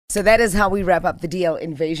So that is how we wrap up the DL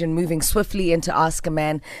invasion, moving swiftly into Ask a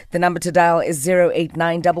Man. The number to dial is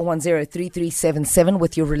 089-110-3377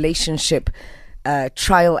 with your relationship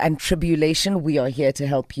trial and tribulation. We are here to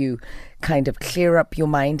help you kind of clear up your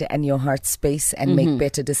mind and your heart space and make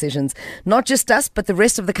better decisions. Not just us, but the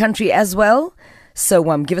rest of the country as well. So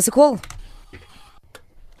give us a call.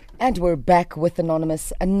 And we're back with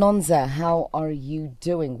Anonymous. Anonza, how are you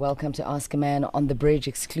doing? Welcome to Ask a Man on the Bridge,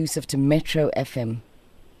 exclusive to Metro FM.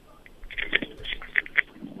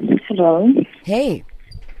 Hello. Hey.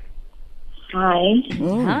 Hi.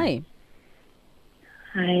 Hi.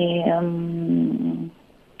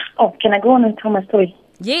 Can I go on and tell my story?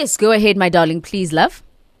 Yes, go ahead, my darling. Please, love.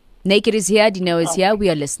 Naked is here. Dino is here. We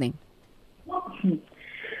are listening.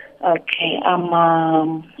 Okay. I'm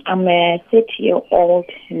a 30-year-old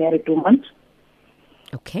married woman.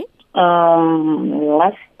 Okay.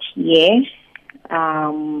 Last year,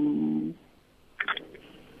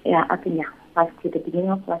 the beginning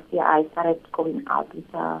of last year, I started going out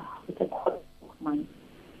with a colleague of mine.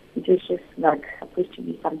 It was just like supposed to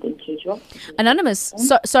be something casual. Anonymous,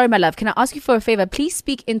 sorry, my love. Can I ask you for a favor? Please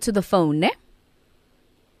speak into the phone, ne?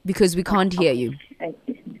 Because we can't hear you.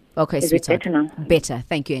 Okay, Is sweetheart. it better now? Better.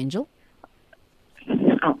 Thank you, Angel.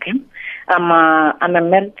 Okay. I'm a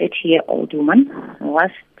married 30-year-old woman.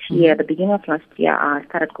 Last year, the beginning of last year, I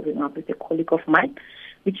started going out with a colleague of mine,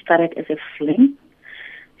 which started as a fling.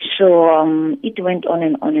 So it went on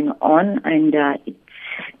and on and on, and it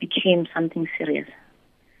became something serious.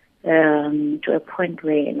 To a point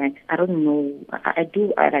where, like, I don't know, I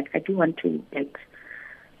do want to, like,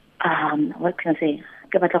 what can I say?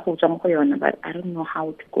 But I don't know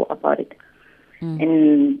how to go about it.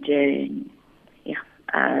 And the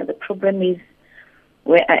problem is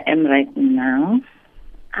where I am right now.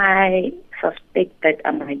 I suspect that I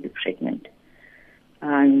might be pregnant,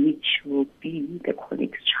 which will be the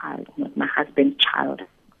colleague's child, not my husband's child.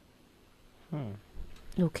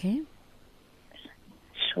 Okay.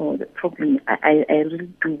 So the problem, I really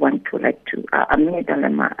do want to, I'm in a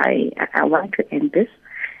dilemma. I want to end this,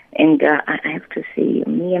 and I have to say,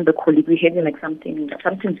 me and the colleague, we're having like something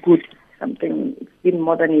good, it's been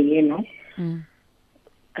more than a year now.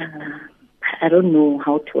 I don't know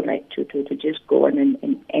how to to just go on and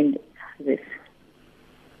end this.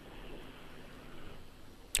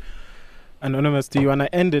 Anonymous, do you want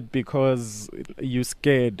to end it because you're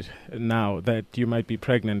scared now that you might be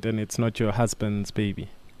pregnant and it's not your husband's baby?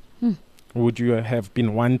 Would you have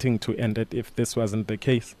been wanting to end it if this wasn't the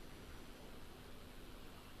case?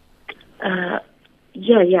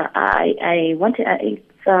 Yeah. I wanted.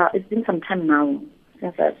 It's been some time now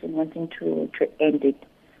since I've been wanting to end it.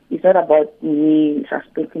 It's not about me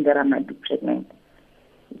suspecting that I might be pregnant.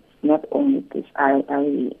 It's not only this. I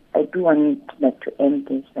do want to end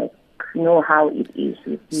this. Know how it is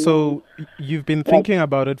with me. So you've been thinking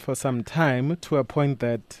about it for some time, to a point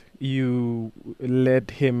that you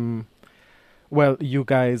let him. Well, you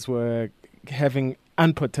guys were having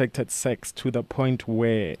unprotected sex to the point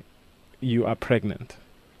where you are pregnant.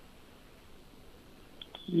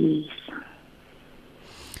 Yes.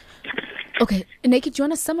 Okay, Naked, do you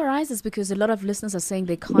want to summarize this? Because a lot of listeners are saying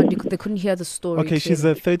they couldn't hear the story. Okay, she's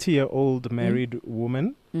a 30-year-old married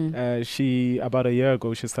woman. About a year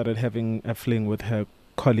ago, she started having a fling with her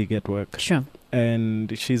colleague at work. Sure.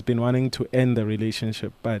 And she's been wanting to end the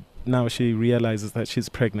relationship, but now she realizes that she's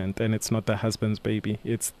pregnant and it's not the husband's baby.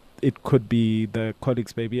 It could be the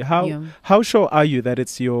colleague's baby. How sure are you that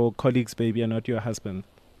it's your colleague's baby and not your husband?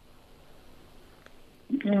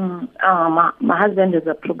 My husband has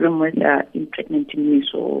a problem with impregnating me,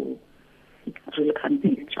 so it really can't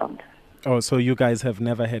be his child. Oh, so you guys have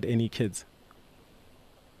never had any kids?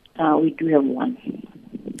 We do have one.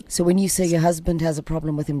 So when you say your husband has a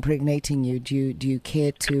problem with impregnating you, do you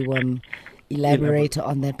care to elaborate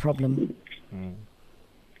on that problem? He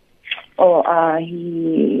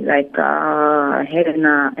had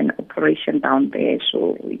an operation down there,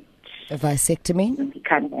 so A vasectomy? he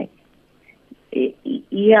can't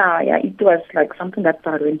it was like something that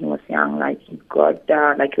started when he was young. Like he got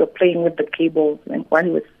he was playing with the cables and while he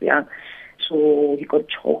was young, so he got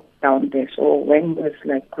choked down there. So when he was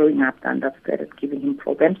growing up, and that started giving him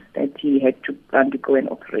problems that he had to undergo an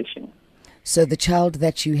operation. So the child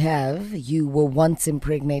that you have, you were once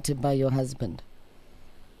impregnated by your husband?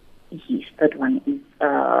 Yes, that one is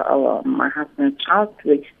my husband's child,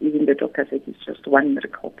 which even the doctor said it's just one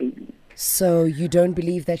miracle baby. So you don't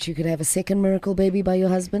believe that you could have a second miracle baby by your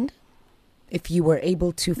husband? If you were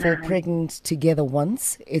able to fall pregnant together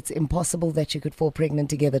once, it's impossible that you could fall pregnant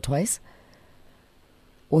together twice?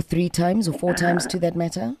 Or 3 times or 4 times to that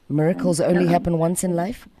matter? Miracles only happen once in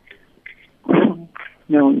life?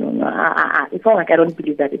 No. It's not like I don't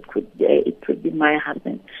believe that it could be my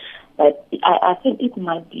husband, but I think it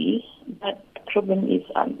might be. But the problem is,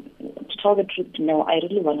 to tell the truth, no, I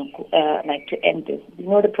really want to end this.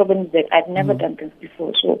 The problem is that I've never done this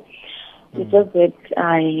before, so it's just that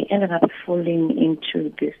I ended up falling into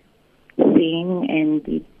this thing, and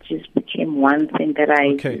it just became one thing that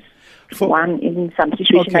in some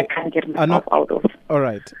situation I can't get myself out of. All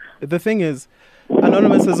right. The thing is,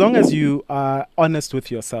 Anonymous, as long as you are honest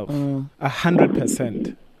with yourself,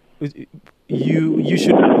 100%,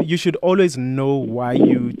 you should always know why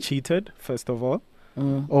you cheated, first of all,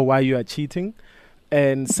 or why you are cheating,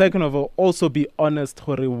 and second of all, also be honest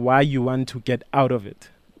why you want to get out of it.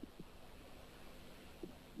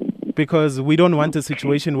 Because we don't want a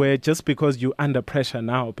situation where just because you're under pressure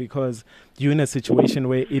now, because you're in a situation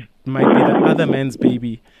where it might be the other man's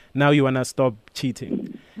baby, now you want to stop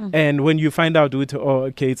cheating. And when you find out,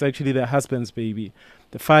 it's actually the husband's baby,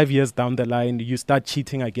 the 5 years down the line, you start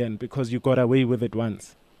cheating again because you got away with it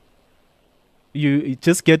once. You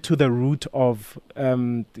just get to the root of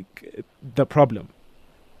the problem.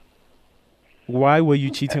 Why were you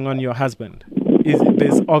cheating on your husband?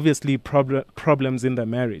 There's obviously problems in the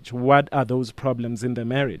marriage. What are those problems in the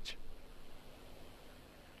marriage?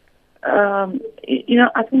 I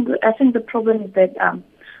think the problem is that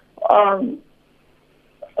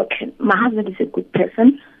my husband is a good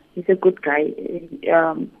person. He's a good guy.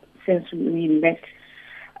 Since we met,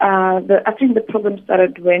 I think the problem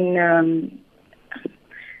started when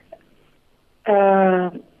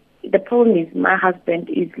the problem is my husband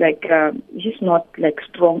is he's not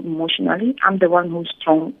strong emotionally. I'm the one who's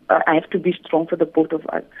strong. I have to be strong for the both of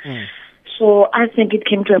us. So I think it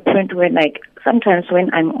came to a point where sometimes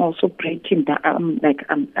when I'm also breaking down,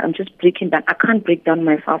 I'm just breaking down. I can't break down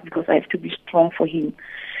myself because I have to be strong for him.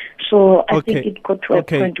 So I think it got to a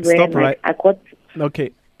point where I got...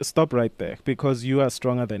 Okay, stop right there, because you are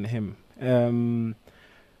stronger than him.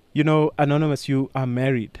 Anonymous, you are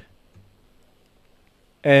married.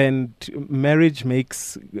 And marriage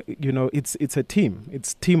makes, it's a team.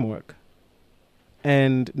 It's teamwork.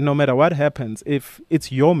 And no matter what happens, if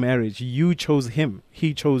it's your marriage, you chose him,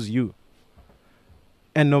 he chose you.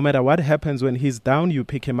 And no matter what happens, when he's down, you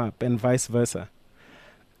pick him up, and vice versa.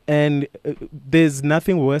 And there's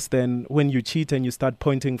nothing worse than when you cheat and you start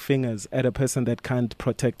pointing fingers at a person that can't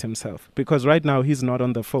protect himself. Because right now, he's not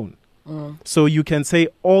on the phone. So you can say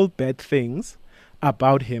all bad things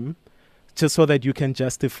about him just so that you can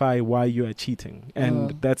justify why you are cheating.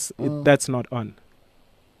 And that's not on.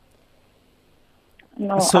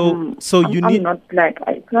 No, you need...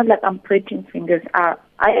 it's not like I'm pointing fingers. I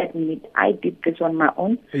admit I did this on my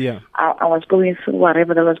own. Yeah. I was going through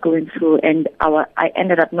whatever I was going through, and I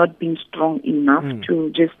ended up not being strong enough to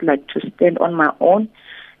just to stand on my own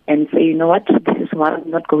and say, you know what, this is what I'm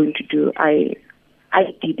not going to do. I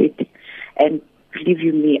did it, and believe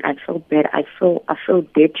you me, I felt bad. I feel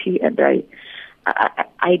dirty, and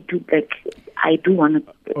I do want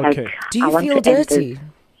to Okay. Do you feel dirty?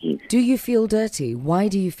 Do you feel dirty? Why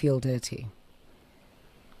do you feel dirty?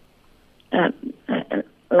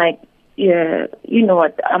 You know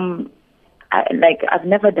what? I've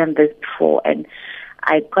never done this before, and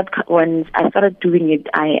when I started doing it,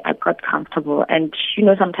 I got comfortable. And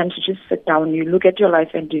sometimes you just sit down, you look at your life,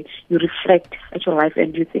 and you reflect at your life,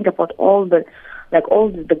 and you think about all the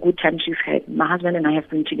good times you've had. My husband and I have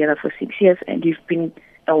been together for 6 years, and you've been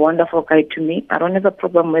a wonderful guy to me. I don't have a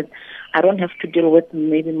problem with, I don't have to deal with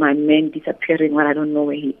maybe my man disappearing when I don't know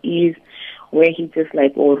where he is, where he just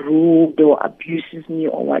or rude or abuses me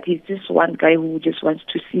or what. He's just one guy who just wants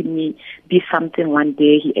to see me be something one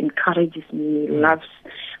day. He encourages me, loves,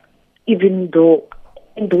 even though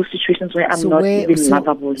in those situations where I'm not even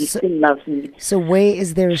lovable, he still loves me. So where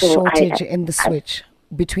is there a shortage in the switch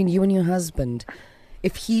between you and your husband?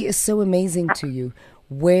 If he is so amazing to you,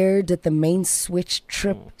 where did the main switch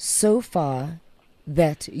trip so far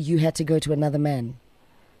that you had to go to another man?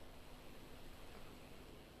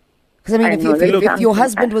 Because if your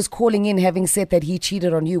husband was calling in having said that he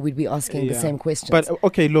cheated on you, we'd be asking the same questions. But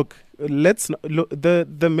okay, look,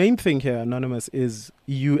 the main thing here, Anonymous, is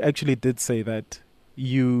you actually did say that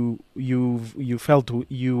you felt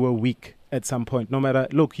you were weak at some point. No matter,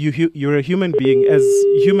 look, you're a human being. As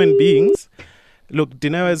human beings, look,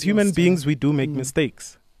 Dineo, as human beings, we do make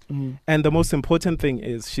mistakes. And the most important thing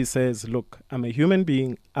is, she says, look, I'm a human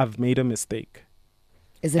being. I've made a mistake.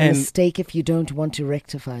 Is it a mistake if you don't want to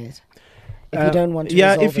rectify it? If you don't want to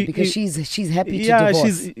resolve it? Because she's happy to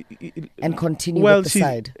divorce and continue with the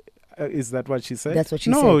side. Is that what she said? That's what she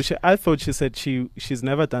no, said. I thought she said she's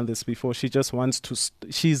never done this before. She just wants to.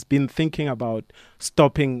 She's been thinking about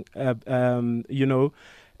stopping.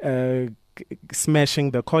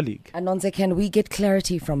 Smashing the colleague. Anonza, can we get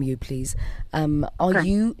clarity from you, please?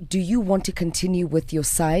 Do you want to continue with your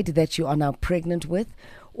side that you are now pregnant with,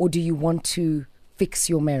 or do you want to fix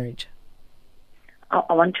your marriage?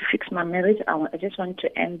 I want to fix my marriage. I just want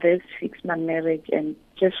to end this, fix my marriage, and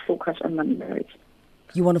just focus on my marriage.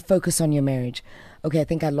 You want to focus on your marriage. Okay, I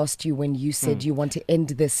think I lost you when you said you want to end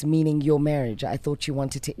this, meaning your marriage. I thought you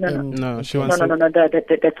wanted to end. No, she wants No.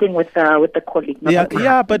 The thing with the colleague.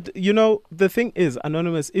 Yeah, but the thing is,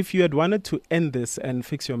 Anonymous, if you had wanted to end this and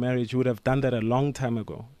fix your marriage, you would have done that a long time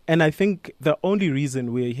ago. And I think the only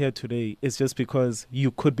reason we're here today is just because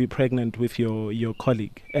you could be pregnant with your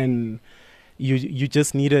colleague, and you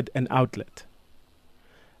just needed an outlet.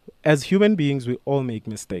 As human beings, we all make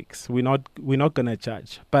mistakes. We're not gonna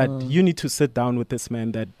judge, but you need to sit down with this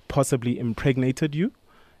man that possibly impregnated you,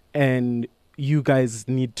 and you guys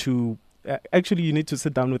need to you need to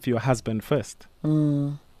sit down with your husband first.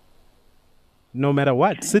 No matter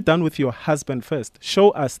what, sit down with your husband first.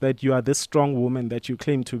 Show us that you are this strong woman that you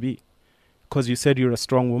claim to be, because you said you're a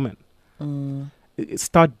strong woman.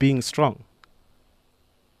 Start being strong.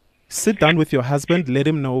 Sit down with your husband, let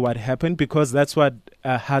him know what happened, because that's what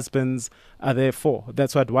husbands are there for.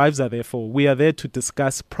 That's what wives are there for. We are there to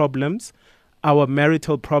discuss problems, our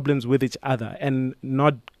marital problems with each other, and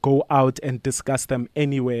not go out and discuss them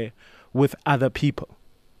anywhere with other people.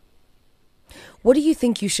 What do you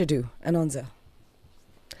think you should do, Anonza?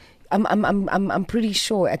 I'm pretty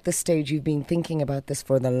sure at this stage you've been thinking about this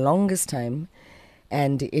for the longest time,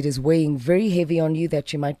 and it is weighing very heavy on you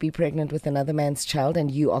that you might be pregnant with another man's child, and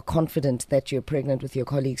you are confident that you're pregnant with your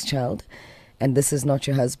colleague's child, and this is not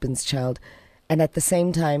your husband's child. And at the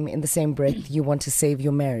same time, in the same breath, you want to save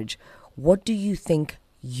your marriage. What do you think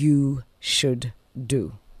you should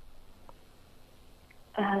do?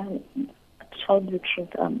 Tell the truth,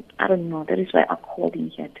 I don't know. That is why I called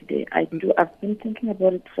in here today. I've been thinking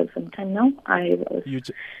about it for some time now. I was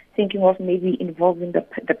thinking of maybe involving the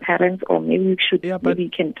parents, or maybe we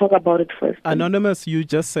can talk about it first. Anonymous, you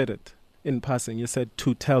just said it in passing. You said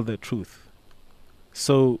to tell the truth.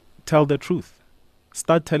 So tell the truth.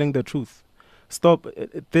 Start telling the truth. Stop.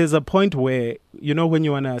 There's a point where, when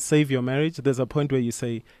you want to save your marriage, there's a point where you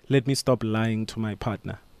say, let me stop lying to my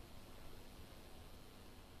partner.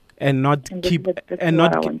 And not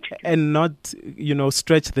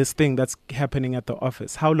stretch this thing that's happening at the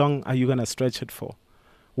office. How long are you going to stretch it for?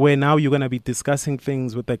 Where now you're going to be discussing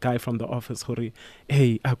things with the guy from the office. Hori,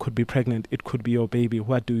 hey, I could be pregnant. It could be your baby.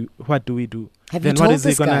 What do we do? Have you told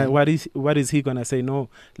this guy? What is he gonna say? No,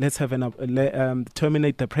 let's have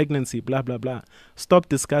terminate the pregnancy. Blah blah blah. Stop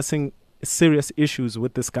discussing serious issues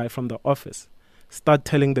with this guy from the office. Start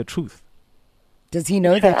telling the truth. Does he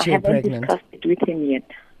know that you're pregnant? I haven't discussed it with him yet.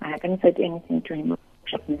 I haven't said anything to him about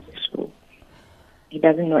pregnancy, so he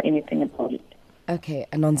doesn't know anything about it. Okay,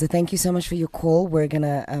 Anonza, thank you so much for your call. We're going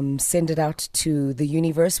to send it out to the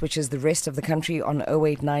universe, which is the rest of the country, on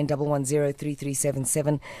 089 110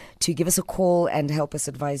 3377 to give us a call and help us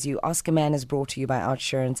advise you. Ask a Man is brought to you by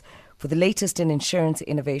OUTsurance. For the latest in insurance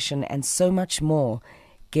innovation and so much more,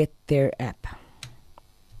 get their app.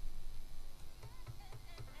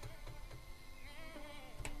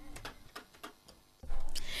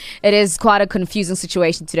 It is quite a confusing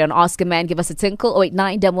situation today on Ask a Man. Give us a tinkle.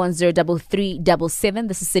 089 110 3377.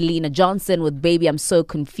 This is Selena Johnson with Baby I'm So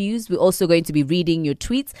Confused. We're also going to be reading your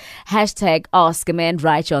tweets. Hashtag Ask a Man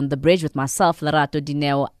right here on the bridge with myself, Lerato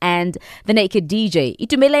Dineo, and the Naked DJ.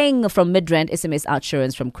 Itumeleng from Midrand SMS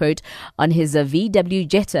OUTsurance from Quote on his VW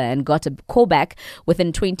Jetta and got a callback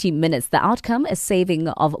within 20 minutes. The outcome, a saving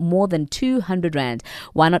of more than 200 Rand.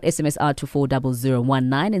 Why not SMS out to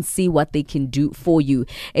 40019 and see what they can do for you?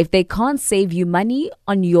 If they can't save you money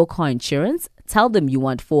on your car insurance, tell them you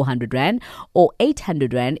want 400 Rand or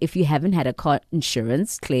 800 Rand if you haven't had a car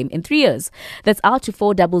insurance claim in 3 years. That's out to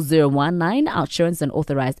 40019. OUTsurance and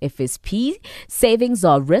authorized FSP. Savings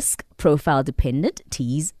are risk profile dependent.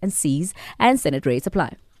 T's and C's and Senate rates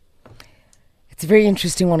apply. It's a very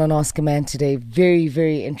interesting one on Ask a Man today. Very,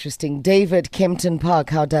 very interesting. David, Kempton Park,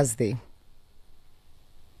 how does thee?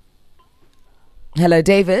 Hello,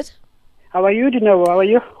 David. How are you, Dino? How are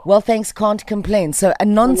you? Well, thanks, can't complain. So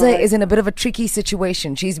Anonza is in a bit of a tricky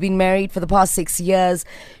situation. She's been married for the past 6 years.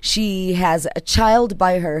 She has a child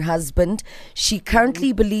by her husband. She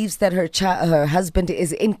currently believes that her husband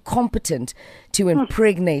is incompetent to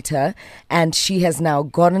impregnate her, and she has now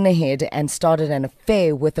gone ahead and started an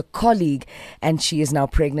affair with a colleague, and she is now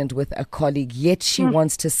pregnant with a colleague, yet she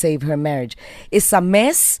wants to save her marriage. It's a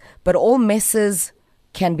mess, but all messes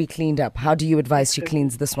can be cleaned up. How do you advise she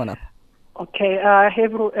cleans this one up? Okay,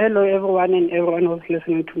 hello everyone and everyone who's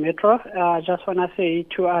listening to Metro. I just want to say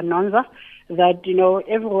to Anonza that,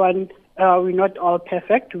 everyone, we're not all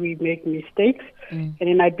perfect. We make mistakes. And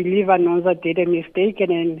then I believe Anonza did a mistake and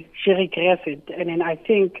then she regrets it. And then I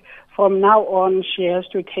think from now on, she has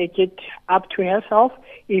to take it up to herself.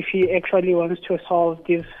 If he actually wants to solve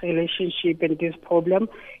this relationship and this problem,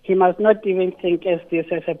 he must not even think as this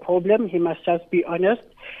as a problem. He must just be honest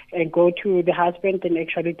and go to the husband and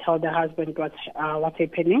actually tell the husband what's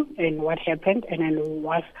happening and what happened and then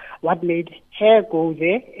what made her go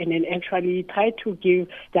there, and then actually try to give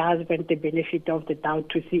the husband the benefit of the doubt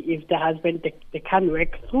to see if the husband they can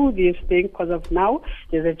work through this thing, because of now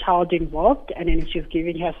there's a child involved and then she's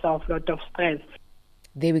giving herself a lot of stress.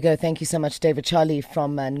 There we go. Thank you so much, David Charlie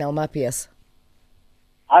from Nelmapias.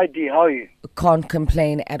 Hi, Dee. How are you? Can't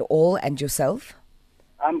complain at all. And yourself?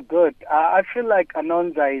 I'm good. I feel like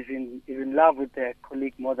Anonza is in love with their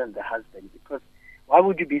colleague more than the husband, because why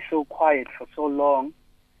would you be so quiet for so long?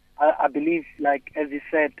 I believe, like as you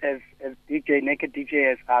said, as Naked DJ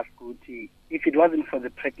has asked Guti, if it wasn't for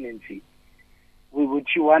the pregnancy, would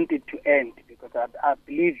you want it to end? Because I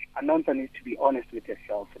believe Anonza needs to be honest with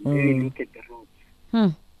herself and really look at the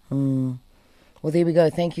roots. Well, there we go.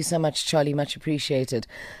 Thank you so much, Charlie. Much appreciated.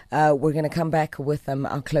 We're going to come back with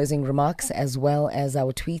our closing remarks as well as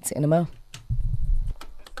our tweets in a mo.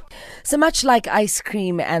 So much like ice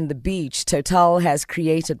cream and the beach, Total has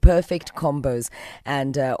created perfect combos.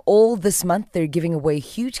 And all this month, they're giving away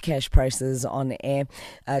huge cash prizes on air.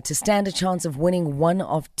 To stand a chance of winning one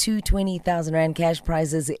of two 20,000 Rand cash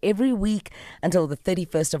prizes every week until the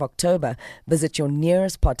 31st of October, visit your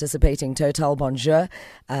nearest participating Total Bonjour.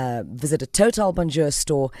 Visit a Total Bonjour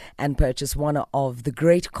store and purchase one of the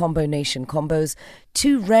great Combo Nation combos.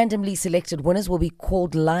 2 randomly selected winners will be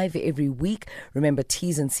called live every week. Remember,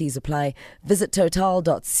 T's and C's apply. Visit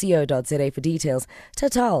total.co.za for details.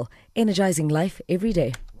 Total, energizing life every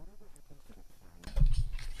day.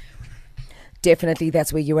 Definitely,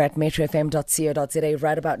 that's where you're at, metrofm.co.za.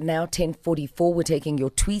 Right about now, 10:44. We're taking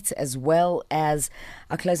your tweets as well as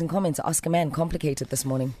our closing comments. Ask a Man, complicated this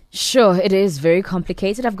morning. Sure, it is very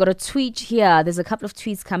complicated. I've got a tweet here. There's a couple of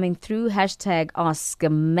tweets coming through. Hashtag Ask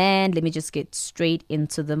a Man. Let me just get straight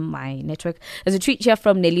into my network. There's a tweet here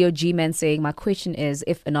from Nelio G-Man saying, my question is,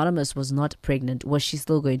 if Anonymous was not pregnant, was she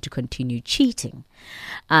still going to continue cheating?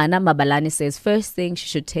 Namba Balani says, first thing, she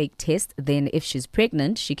should take test. Then if she's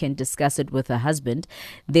pregnant, she can discuss it with her husband.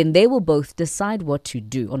 Then they will both decide what to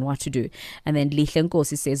do. And then Lihle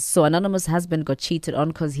Nkosi says, so Anonymous' husband got cheated on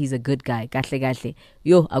because he's a good guy. Gahle.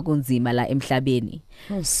 Yo, akunzima la emhlabeni.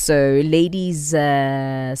 So ladies,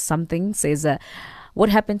 something says, what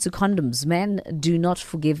happened to condoms? Men do not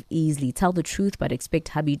forgive easily. Tell the truth, but expect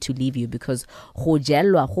hubby to leave you because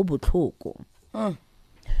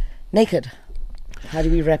Naked, how do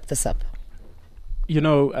we wrap this up?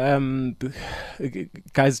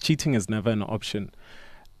 Guys, cheating is never an option.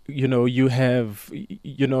 You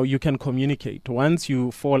can communicate. Once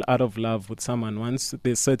you fall out of love with someone, once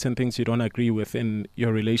there's certain things you don't agree with in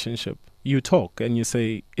your relationship, you talk and you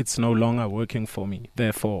say, it's no longer working for me,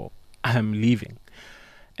 therefore I'm leaving.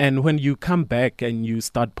 And when you come back and you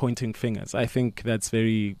start pointing fingers, I think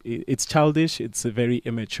it's childish, it's very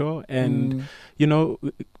immature, and,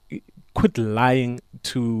 quit lying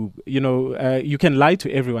to, you can lie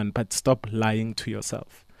to everyone, but stop lying to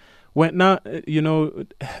yourself.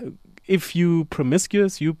 If you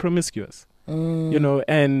promiscuous,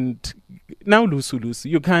 and now loose.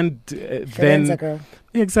 You can't then...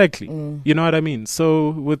 Exactly. You know what I mean? So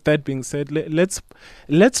with that being said,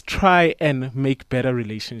 let's try and make better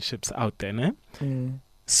relationships out there, né?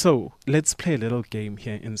 So let's play a little game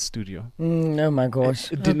here in studio. Oh my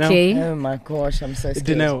gosh. Okay. Oh my gosh, I'm so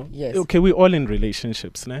scared. Yes. Okay, we're all in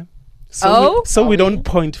relationships, né? So we don't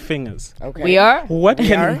point fingers. Okay. We are? What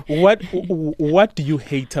do you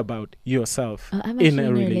hate about yourself in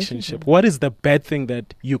a relationship? What is the bad thing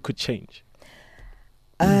that you could change?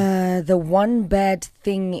 The one bad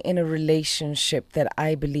thing in a relationship that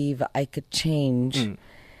I believe I could change.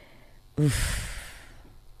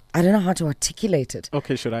 I don't know how to articulate it.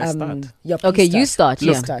 Okay, should I start? Yeah, Okay, please you start.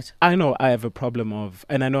 You Yeah. start. I know I have a problem of,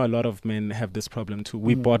 and I know a lot of men have this problem too.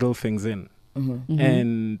 We bottle things in,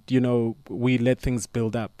 and we let things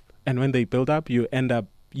build up, and when they build up, you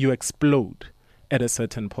explode at a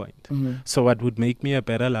certain point. So what would make me a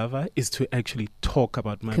better lover is to actually talk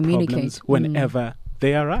about my Communicate. problems whenever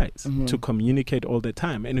they arise, to communicate all the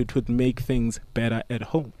time, and it would make things better at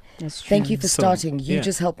home. That's true. Thank you for So, starting. You yeah.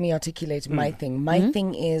 just helped me articulate my thing. My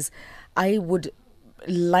thing is, I would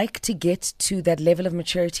like to get to that level of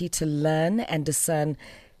maturity to learn and discern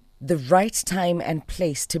the right time and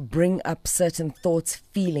place to bring up certain thoughts,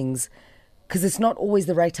 feelings, because it's not always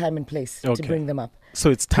the right time and place to Okay. bring them up. So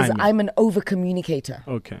it's Because time. I'm an over communicator.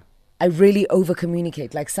 Okay. I really over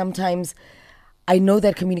communicate. Like sometimes I know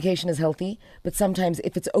that communication is healthy, but sometimes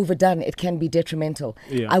if it's overdone, it can be detrimental.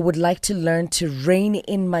 Yeah. I would like to learn to rein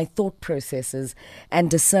in my thought processes and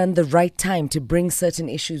discern the right time to bring certain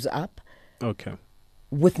issues up Okay.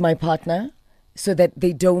 with my partner so that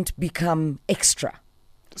they don't become extra.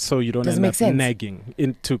 So you don't Does it end make up sense? nagging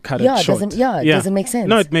to cut Yeah, it it short. doesn't make sense.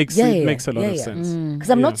 No, it makes Yeah, it yeah, makes a lot yeah, of yeah. sense. Because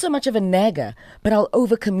I'm not so much of a nagger, but I'll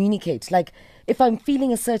over communicate. Like if I'm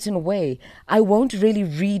feeling a certain way, I won't really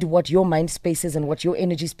read what your mind space is and what your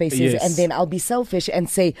energy space is, Yes. and then I'll be selfish and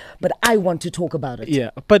say, but I want to talk about it.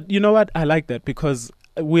 Yeah, but you know what? I like that because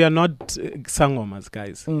we are not sangomas,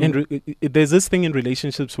 guys. And there's this thing in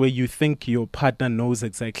relationships where you think your partner knows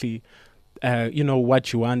exactly,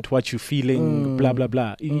 what you want, what you're feeling, blah blah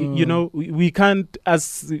blah. We can't,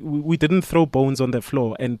 as we didn't throw bones on the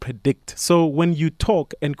floor and predict. So when you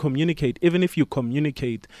talk and communicate, even if you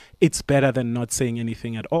communicate, it's better than not saying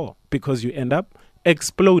anything at all because you end up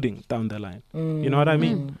exploding down the line. You know what I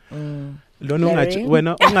mean? Larry?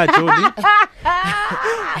 Wena ungajoli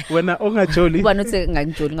wena ungajoli Uba nothi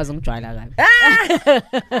ngangijoli ngazongijwayela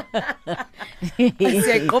kabi.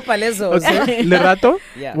 Siyayiqopha lezo. Okay. Lerato,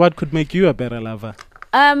 Yeah. what could make you a better lover?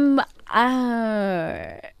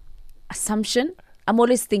 Assumption. I'm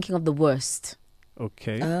always thinking of the worst.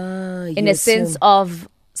 Okay. In a sense of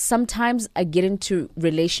sometimes I get into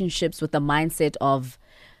relationships with the mindset of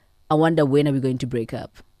I wonder when are we going to break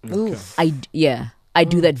up. I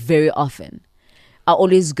do that very often. I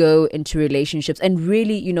always go into relationships and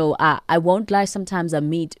really, I won't lie, sometimes I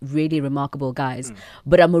meet really remarkable guys,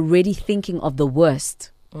 but I'm already thinking of the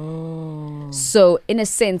worst. So in a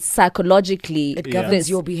sense, psychologically, it governs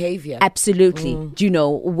your behavior. absolutely,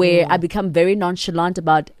 where I become very nonchalant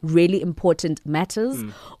about really important matters,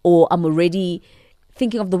 or I'm already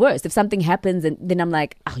thinking of the worst. If something happens and then I'm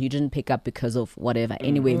like, you didn't pick up because of whatever.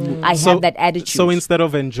 Anyway, I have that attitude. So instead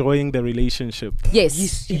of enjoying the relationship,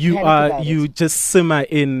 yes. you just simmer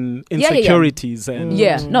in insecurities and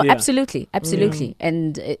Absolutely.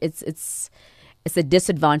 And it's a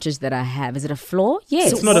disadvantage that I have. Is it a flaw?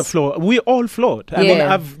 Yes. It's not a flaw. We're all flawed. I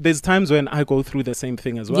mean, there's times when I go through the same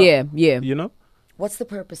thing as well. Yeah. What's the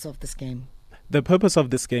purpose of this game? The purpose of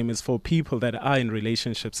this game is for people that are in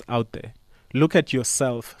relationships out there. Look at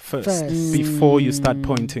yourself first before you start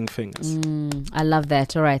pointing fingers. I love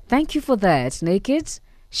that. All right. Thank you for that, Naked.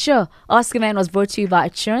 Sure. Ask a Man was brought to you by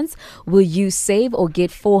Assurance. Will you save or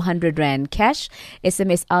get 400 Rand cash?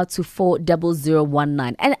 SMS out to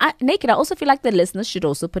 40019. And Naked, I also feel like the listeners should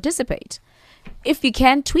also participate. If you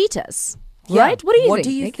can, tweet us. Yeah. Right? What do you think? What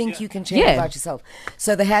do you Naked? think you can change about yourself?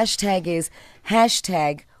 So the hashtag is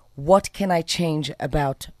what can I change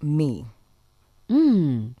about me?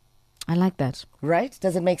 I like that. Right?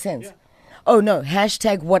 Does it make sense? Yeah. Oh, no.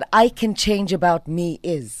 Hashtag what I can change about me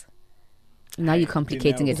is. Now you're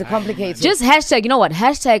complicating it. It's a complicated. Just hashtag, you know what?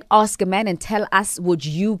 Hashtag Ask a Man and tell us what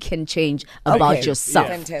you can change about yourself.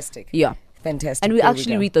 Fantastic. Yeah. Fantastic. And we There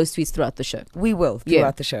actually go. read those tweets throughout the show. We will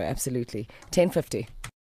throughout the show, absolutely. 10:50.